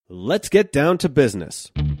Let's get down to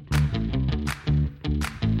business.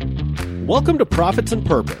 Welcome to Profits and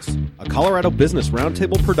Purpose, a Colorado Business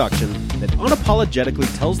Roundtable production that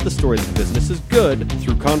unapologetically tells the story that business is good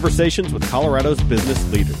through conversations with Colorado's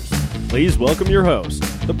business leaders. Please welcome your host,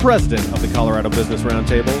 the president of the Colorado Business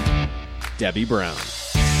Roundtable, Debbie Brown.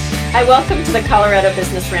 Hi, welcome to the Colorado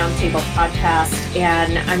Business Roundtable podcast,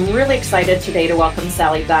 and I'm really excited today to welcome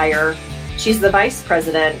Sally Dyer. She's the Vice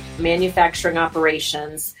President, Manufacturing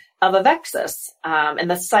Operations of Avexis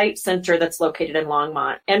and the site center that's located in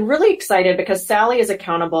Longmont. And really excited because Sally is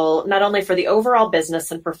accountable not only for the overall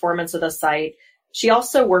business and performance of the site, she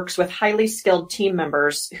also works with highly skilled team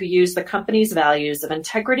members who use the company's values of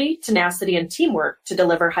integrity, tenacity, and teamwork to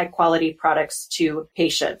deliver high-quality products to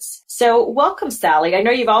patients. So welcome, Sally. I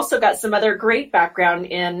know you've also got some other great background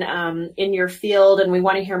in your field, and we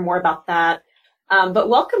want to hear more about that. But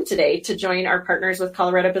welcome today to join our partners with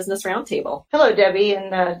Colorado Business Roundtable. Hello, Debbie,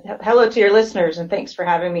 and hello to your listeners, and thanks for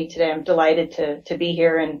having me today. I'm delighted to be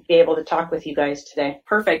here and be able to talk with you guys today.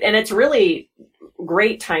 Perfect. And it's really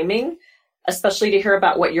great timing, especially to hear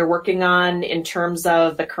about what you're working on in terms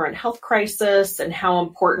of the current health crisis and how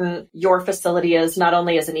important your facility is, not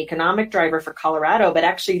only as an economic driver for Colorado, but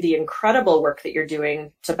actually the incredible work that you're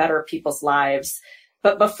doing to better people's lives.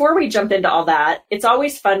 But before we jump into all that, it's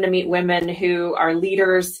always fun to meet women who are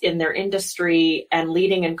leaders in their industry and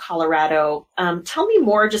leading in Colorado. Tell me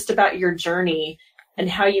more just about your journey and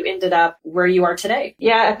how you ended up where you are today.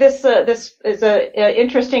 Yeah, this is a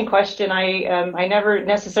interesting question. I never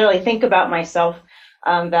necessarily think about myself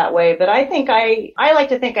that way, but I think I like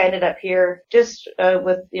to think I ended up here just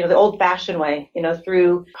with the old-fashioned way,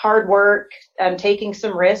 through hard work and taking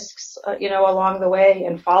some risks, along the way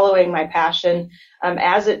and following my passion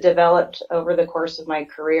as it developed over the course of my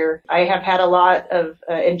career. I have had a lot of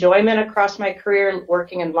enjoyment across my career,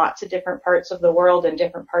 working in lots of different parts of the world and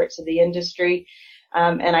different parts of the industry.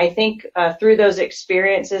 And I think through those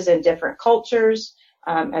experiences in different cultures,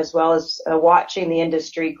 as well as watching the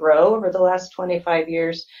industry grow over the last 25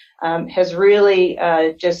 years, has really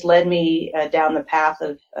just led me down the path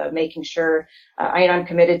of making sure I'm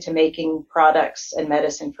committed to making products and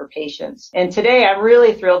medicine for patients. And today I'm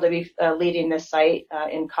really thrilled to be leading this site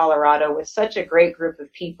in Colorado with such a great group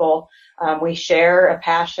of people. We share a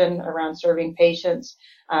passion around serving patients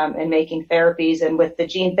and making therapies, and with the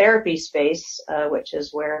gene therapy space, which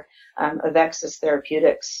is where Avexis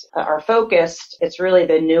Therapeutics are focused, it's really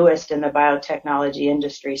the newest in the biotechnology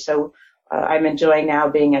industry. So I'm enjoying now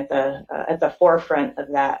being at the forefront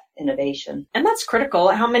of that innovation. And that's critical.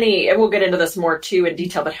 How many, and we'll get into this more too in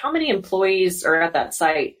detail, but how many employees are at that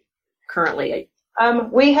site currently?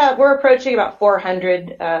 We're approaching about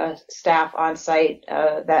 400 staff on site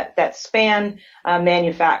that span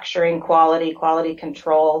manufacturing, quality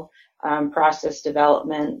control, process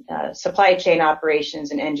development, supply chain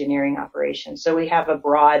operations, and engineering operations. So we have a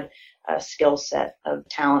broad skill set of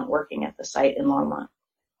talent working at the site in Longmont.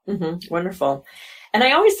 Mm-hmm. Wonderful. And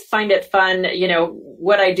I always find it fun,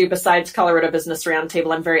 what I do besides Colorado Business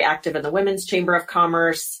Roundtable. I'm very active in the Women's Chamber of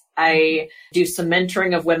Commerce. I do some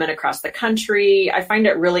mentoring of women across the country. I find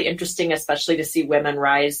it really interesting, especially to see women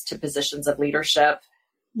rise to positions of leadership.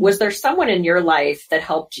 Was there someone in your life that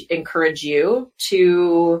helped encourage you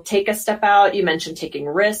to take a step out? You mentioned taking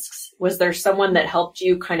risks. Was there someone that helped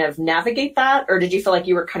you kind of navigate that? Or did you feel like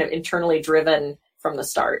you were kind of internally driven from the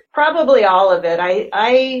start? Probably all of it.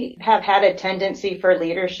 I have had a tendency for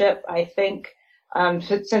leadership, I think,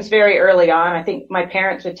 since very early on. I think my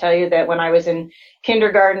parents would tell you that when I was in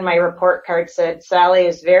kindergarten, my report card said, Sally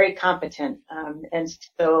is very competent. And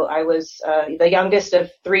so I was the youngest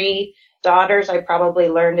of three daughters. I probably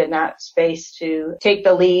learned in that space to take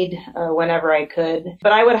the lead whenever I could.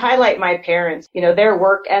 But I would highlight my parents. Their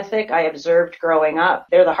work ethic I observed growing up.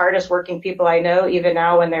 They're the hardest working people I know. Even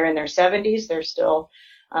now when they're in their 70s, they're still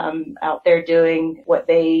out there doing what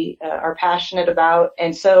they are passionate about.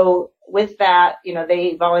 And so with that,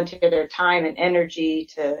 they volunteer their time and energy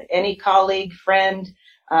to any colleague, friend,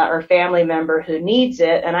 or family member who needs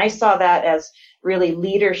it. And I saw that as really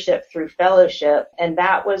leadership through fellowship. And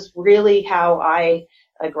that was really how I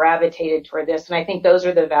gravitated toward this. And I think those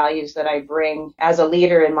are the values that I bring as a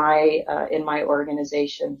leader in my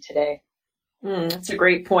organization today. That's a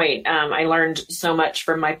great point. I learned so much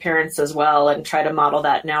from my parents as well and try to model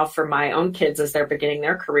that now for my own kids as they're beginning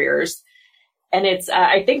their careers. And it's,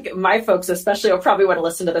 I think my folks especially will probably want to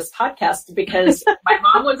listen to this podcast because my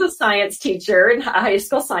mom was a science teacher and a high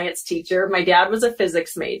school science teacher. My dad was a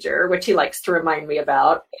physics major, which he likes to remind me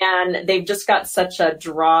about. And they've just got such a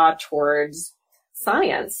draw towards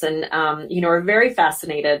science and, are very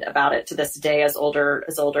fascinated about it to this day as older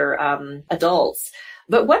adults.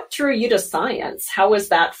 But what drew you to science? How was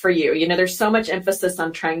that for you? You know, there's so much emphasis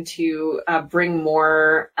on trying to bring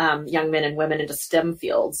more young men and women into STEM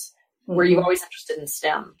fields. Were you always interested in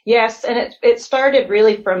STEM? Yes, and it started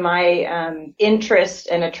really from my interest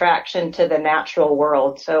and attraction to the natural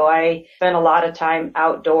world. So I spent a lot of time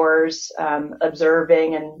outdoors,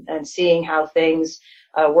 observing and seeing how things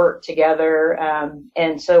work together.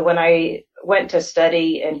 And so when I went to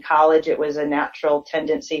study in college, it was a natural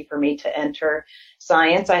tendency for me to enter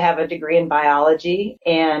science. I have a degree in biology,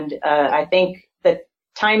 and I think that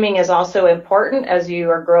timing is also important as you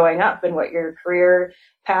are growing up and what your career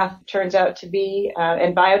path turns out to be.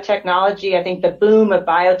 And biotechnology, I think the boom of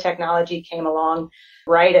biotechnology came along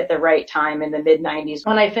right at the right time in the mid-90s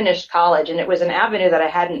when I finished college. And it was an avenue that I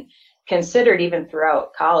hadn't considered even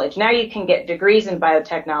throughout college. Now you can get degrees in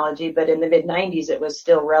biotechnology, but in the mid-90s, it was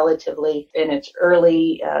still relatively in its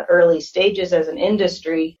early stages as an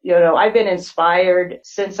industry. You know, I've been inspired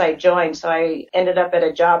since I joined. So I ended up at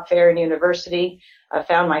a job fair in university. I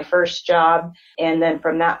found my first job. And then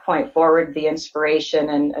from that point forward, the inspiration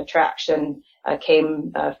and attraction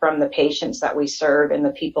came from the patients that we serve and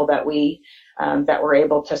the people that that we're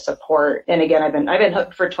able to support. And again, I've been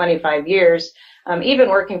hooked for 25 years. Even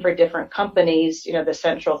working for different companies, you know, the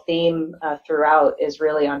central theme throughout is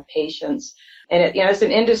really on patients. And it's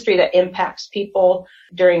an industry that impacts people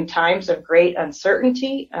during times of great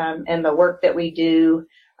uncertainty. And the work that we do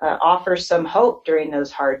offers some hope during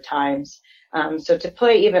those hard times. So to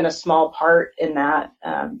play even a small part in that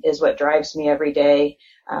is what drives me every day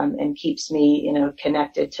and keeps me, you know,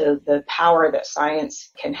 connected to the power that science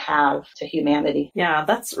can have to humanity. Yeah,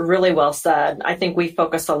 that's really well said. I think we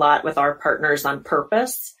focus a lot with our partners on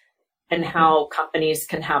purpose and how companies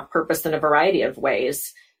can have purpose in a variety of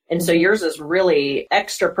ways. And so yours is really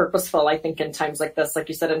extra purposeful, I think, in times like this, like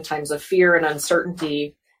you said, in times of fear and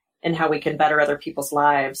uncertainty and how we can better other people's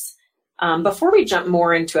lives. Before we jump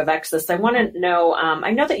more into Avexis, I want to know,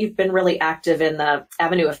 I know that you've been really active in the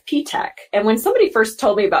avenue of P-TECH. And when somebody first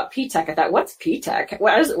told me about P-TECH, I thought, what's P-TECH?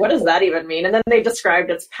 What does that even mean? And then they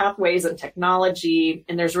described its pathways and technology.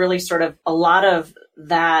 And there's really sort of a lot of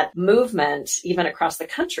that movement, even across the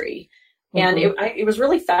country. And it was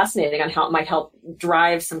really fascinating on how it might help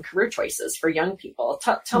drive some career choices for young people.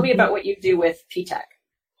 Tell me about what you do with P-TECH.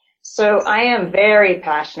 So I am very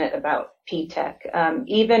passionate about P-TECH.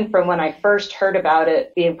 Even from when I first heard about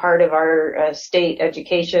it being part of our state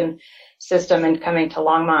education system and coming to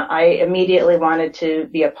Longmont, I immediately wanted to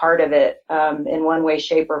be a part of it in one way,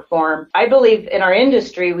 shape, or form. I believe in our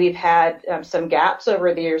industry, we've had some gaps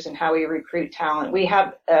over the years in how we recruit talent. We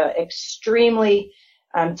have extremely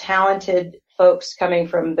talented folks coming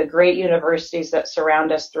from the great universities that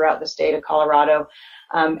surround us throughout the state of Colorado.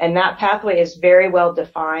 And that pathway is very well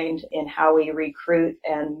defined in how we recruit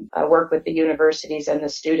and work with the universities and the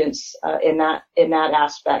students in that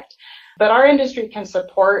aspect. But our industry can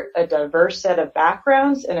support a diverse set of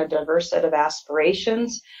backgrounds and a diverse set of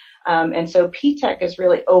aspirations. And so P-TECH is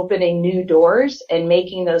really opening new doors and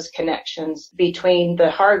making those connections between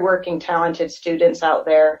the hardworking, talented students out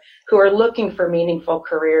there who are looking for meaningful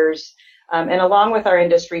careers. And along with our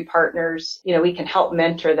industry partners, you know, we can help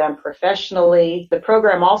mentor them professionally. The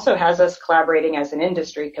program also has us collaborating as an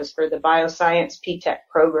industry because for the bioscience P-TECH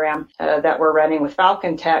program that we're running with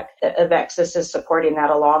Falcon Tech, Avexis is supporting that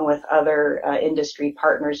along with other industry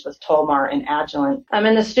partners with Tolmar and Agilent.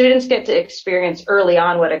 And the students get to experience early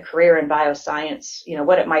on what a career in bioscience, you know,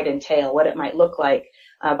 what it might entail, what it might look like.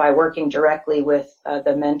 By working directly with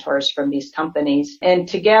the mentors from these companies. And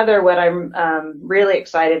together, what I'm really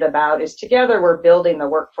excited about is together we're building the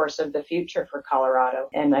workforce of the future for Colorado.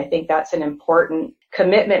 And I think that's an important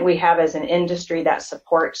commitment we have as an industry that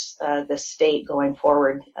supports the state going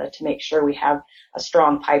forward to make sure we have a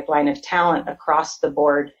strong pipeline of talent across the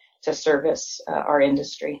board to service our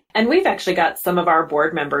industry. And we've actually got some of our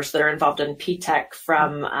board members that are involved in P-TECH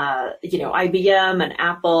from, IBM and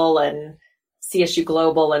Apple and CSU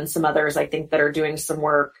Global and some others, I think, that are doing some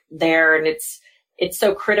work there. And it's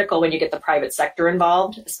so critical when you get the private sector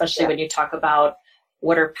involved, especially when you talk about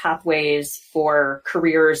what are pathways for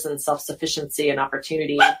careers and self-sufficiency and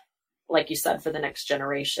opportunity, like you said, for the next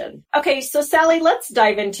generation. Okay, so Sally, let's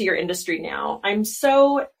dive into your industry now. I'm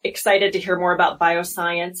so excited to hear more about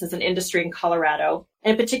bioscience as an industry in Colorado,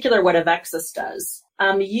 and in particular what Avexis does.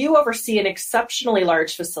 You oversee an exceptionally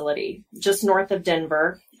large facility just north of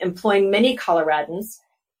Denver, employing many Coloradans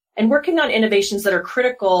and working on innovations that are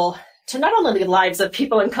critical to not only the lives of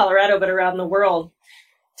people in Colorado, but around the world.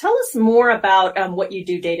 Tell us more about what you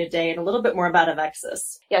do day to day and a little bit more about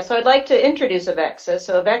Avexis. Yeah, so I'd like to introduce Avexis.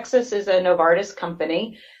 So Avexis is a Novartis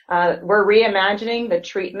company. We're reimagining the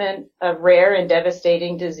treatment of rare and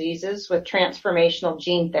devastating diseases with transformational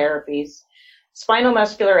gene therapies. Spinal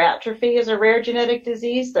muscular atrophy is a rare genetic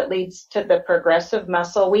disease that leads to the progressive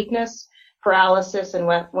muscle weakness, paralysis, and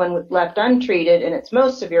when left untreated in its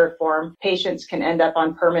most severe form, patients can end up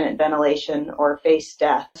on permanent ventilation or face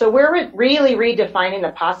death. So we're really redefining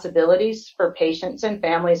the possibilities for patients and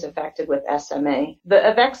families affected with SMA. The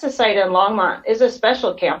AVEXA site in Longmont is a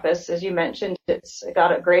special campus. As you mentioned, it's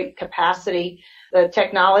got a great capacity, the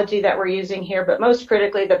technology that we're using here, but most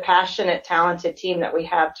critically, the passionate, talented team that we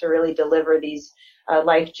have to really deliver these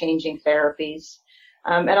life-changing therapies.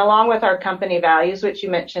 And along with our company values, which you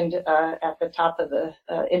mentioned at the top of the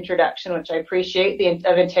introduction, which I appreciate,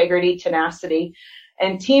 of integrity, tenacity,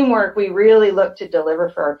 and teamwork, we really look to deliver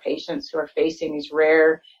for our patients who are facing these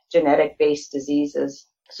rare genetic-based diseases.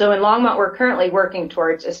 So in Longmont, we're currently working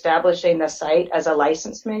towards establishing the site as a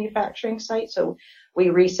licensed manufacturing site. So we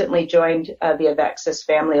recently joined the AVEXA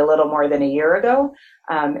family a little more than a year ago.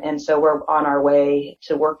 And so we're on our way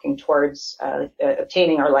to working towards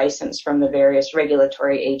obtaining our license from the various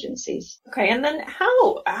regulatory agencies. Okay, and then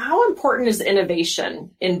how important is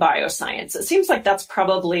innovation in bioscience? It seems like that's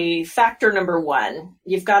probably factor number one.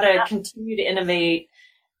 You've got to continue to innovate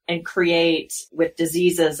and create with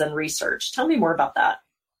diseases and research. Tell me more about that.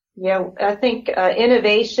 Yeah, I think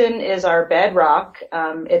innovation is our bedrock.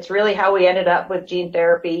 It's really how we ended up with gene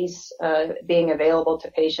therapies being available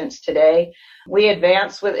to patients today. We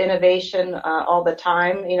advance with innovation all the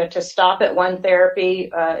time. To stop at one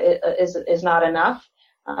therapy is not enough.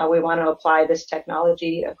 We want to apply this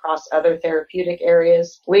technology across other therapeutic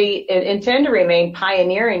areas. We intend to remain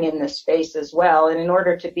pioneering in this space as well. And in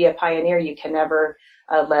order to be a pioneer, you can never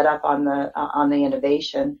let up on the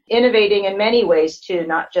innovation. Innovating in many ways too,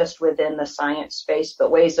 not just within the science space,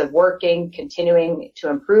 but ways of working, continuing to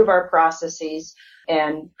improve our processes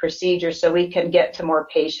and procedures so we can get to more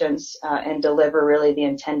patients and deliver really the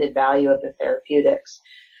intended value of the therapeutics.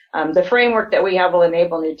 The framework that we have will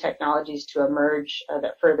enable new technologies to emerge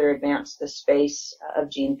that further advance the space of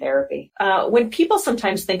gene therapy. When people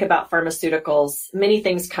sometimes think about pharmaceuticals, many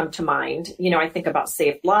things come to mind. I think about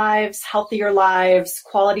saved lives, healthier lives,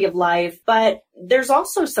 quality of life, but there's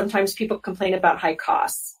also sometimes people complain about high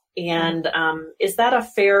costs. And is that a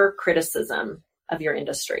fair criticism of your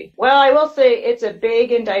industry? Well, I will say it's a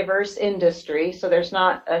big and diverse industry, so there's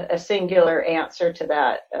not a singular answer to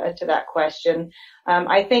that question.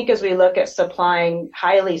 I think as we look at supplying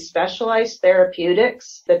highly specialized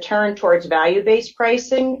therapeutics, the turn towards value-based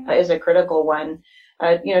pricing is a critical one.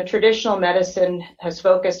 Traditional medicine has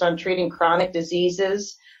focused on treating chronic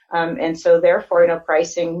diseases, and so therefore,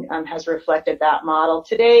 pricing has reflected that model.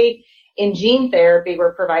 Today, in gene therapy,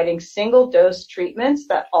 we're providing single-dose treatments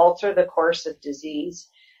that alter the course of disease.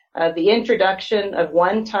 The introduction of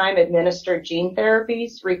one-time administered gene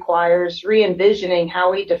therapies requires re-envisioning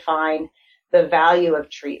how we define the value of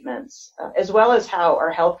treatments, as well as how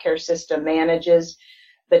our healthcare system manages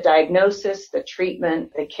the diagnosis, the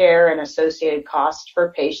treatment, the care, and associated costs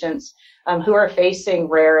for patients who are facing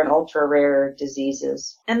rare and ultra-rare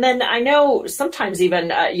diseases. And then I know sometimes even,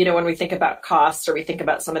 when we think about costs or we think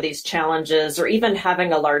about some of these challenges or even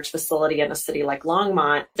having a large facility in a city like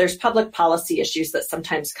Longmont, there's public policy issues that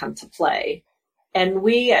sometimes come to play. And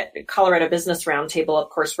we at Colorado Business Roundtable, of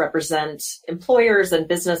course, represent employers and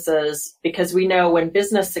businesses because we know when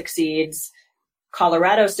business succeeds,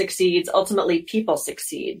 Colorado succeeds, ultimately people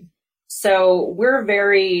succeed. So we're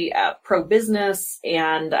very pro-business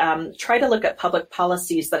and try to look at public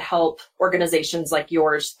policies that help organizations like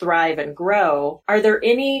yours thrive and grow. Are there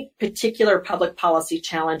any particular public policy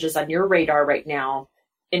challenges on your radar right now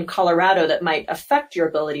in Colorado that might affect your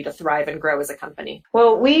ability to thrive and grow as a company?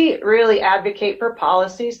 Well, we really advocate for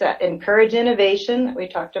policies that encourage innovation that we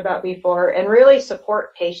talked about before and really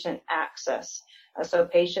support patient access so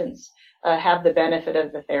patients have the benefit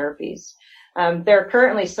of the therapies. There are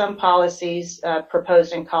currently some policies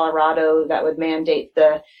proposed in Colorado that would mandate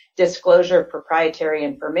the disclosure of proprietary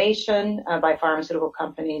information by pharmaceutical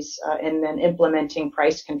companies and then implementing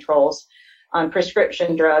price controls on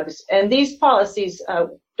prescription drugs. And these policies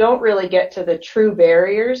don't really get to the true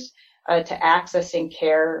barriers to accessing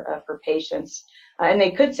care for patients. And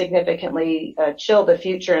they could significantly chill the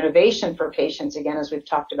future innovation for patients, again, as we've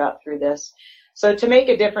talked about through this. So to make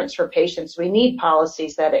a difference for patients, we need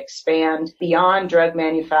policies that expand beyond drug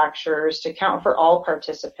manufacturers to account for all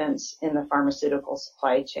participants in the pharmaceutical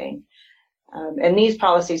supply chain. And these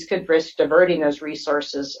policies could risk diverting those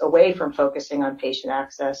resources away from focusing on patient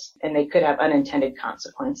access, and they could have unintended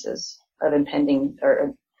consequences of impeding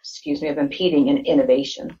in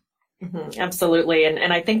innovation. Absolutely.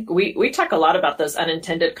 And I think we talk a lot about those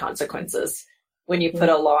unintended consequences. When you put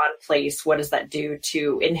a law in place, what does that do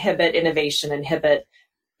to inhibit innovation, inhibit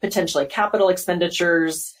potentially capital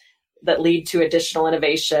expenditures that lead to additional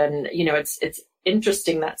innovation? It's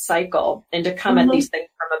interesting, that cycle, and to come at these things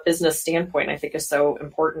from a business standpoint, I think is so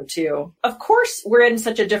important too. Of course, we're in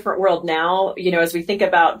such a different world now. As we think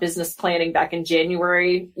about business planning back in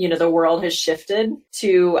January, the world has shifted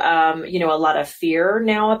to, a lot of fear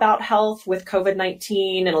now about health with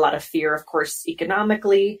COVID-19, and a lot of fear, of course,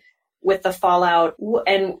 economically with the fallout.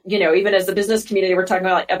 And, even as the business community, we're talking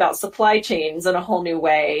about supply chains in a whole new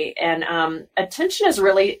way. And attention is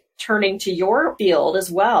really turning to your field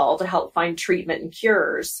as well to help find treatment and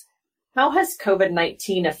cures. How has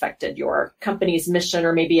COVID-19 affected your company's mission,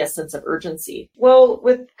 or maybe a sense of urgency? Well,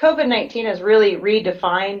 with COVID-19 has really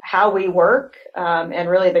redefined how we work, and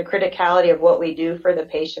really the criticality of what we do for the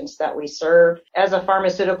patients that we serve. As a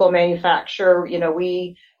pharmaceutical manufacturer,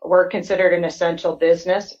 we're considered an essential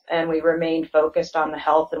business, and we remain focused on the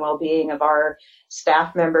health and well-being of our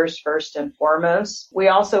staff members first and foremost. We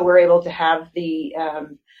also were able to have the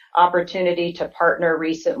opportunity to partner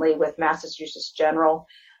recently with Massachusetts General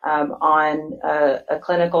on a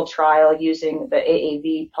clinical trial using the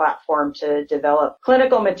AAV platform to develop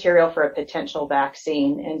clinical material for a potential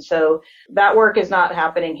vaccine. And so that work is not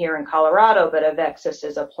happening here in Colorado, but Avexis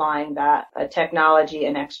is applying that technology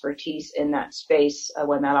and expertise in that space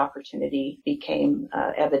when that opportunity became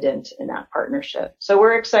evident in that partnership. So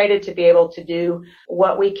we're excited to be able to do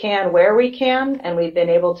what we can, where we can, and we've been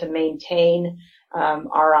able to maintain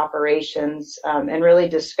our operations, and really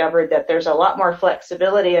discovered that there's a lot more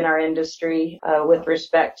flexibility in our industry with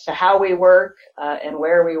respect to how we work and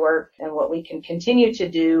where we work and what we can continue to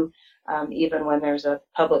do even when there's a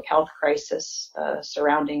public health crisis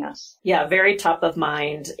surrounding us. Yeah, very top of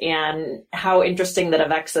mind. And how interesting that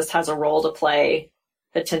Avexis has a role to play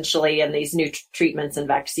potentially in these new treatments and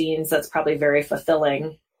vaccines. That's probably very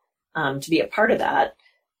fulfilling to be a part of that.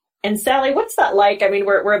 And Sally, what's that like? I mean,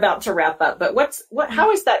 we're about to wrap up, but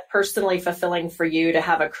how is that personally fulfilling for you to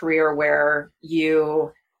have a career where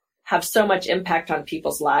you have so much impact on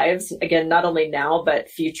people's lives? Again, not only now,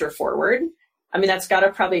 but future forward. I mean, that's got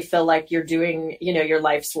to probably feel like you're doing, your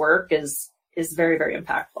life's work is very, very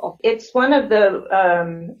impactful. It's one of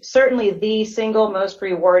the, certainly the single most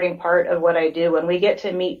rewarding part of what I do when we get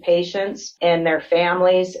to meet patients and their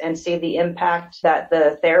families and see the impact that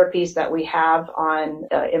the therapies that we have on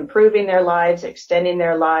improving their lives, extending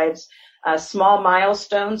their lives. Small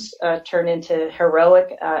milestones turn into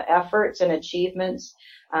heroic efforts and achievements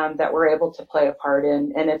that we're able to play a part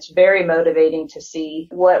in. And it's very motivating to see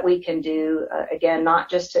what we can do, again,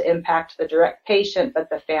 not just to impact the direct patient, but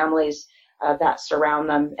the families that surround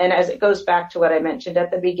them. And as it goes back to what I mentioned at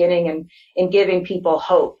the beginning, and in giving people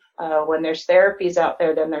hope, when there's therapies out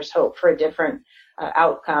there, then there's hope for a different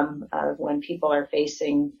outcome when people are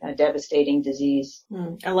facing a devastating disease.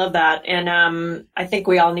 I love that. And I think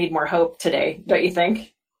we all need more hope today, don't you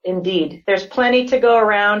think? Indeed. There's plenty to go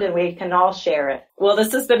around, and we can all share it. Well,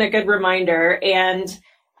 this has been a good reminder, and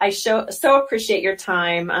I so appreciate your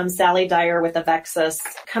time. I'm Sally Dyer with Avexis,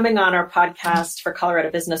 coming on our podcast for Colorado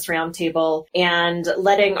Business Roundtable and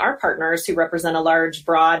letting our partners who represent a large,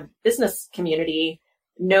 broad business community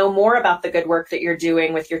know more about the good work that you're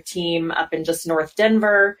doing with your team up in just North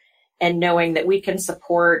Denver, and knowing that we can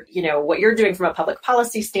support, what you're doing from a public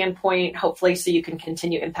policy standpoint, hopefully so you can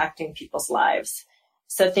continue impacting people's lives.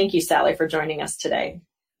 So thank you, Sally, for joining us today.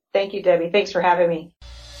 Thank you, Debbie. Thanks for having me.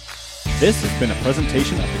 This has been a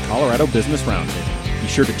presentation of the Colorado Business Roundtable. Be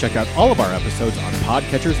sure to check out all of our episodes on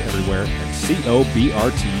podcatchers everywhere at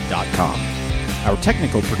cobrt.com. Our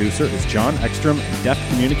technical producer is John Ekstrom at Deft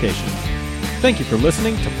Communications. Thank you for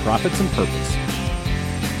listening to Profits and Purpose.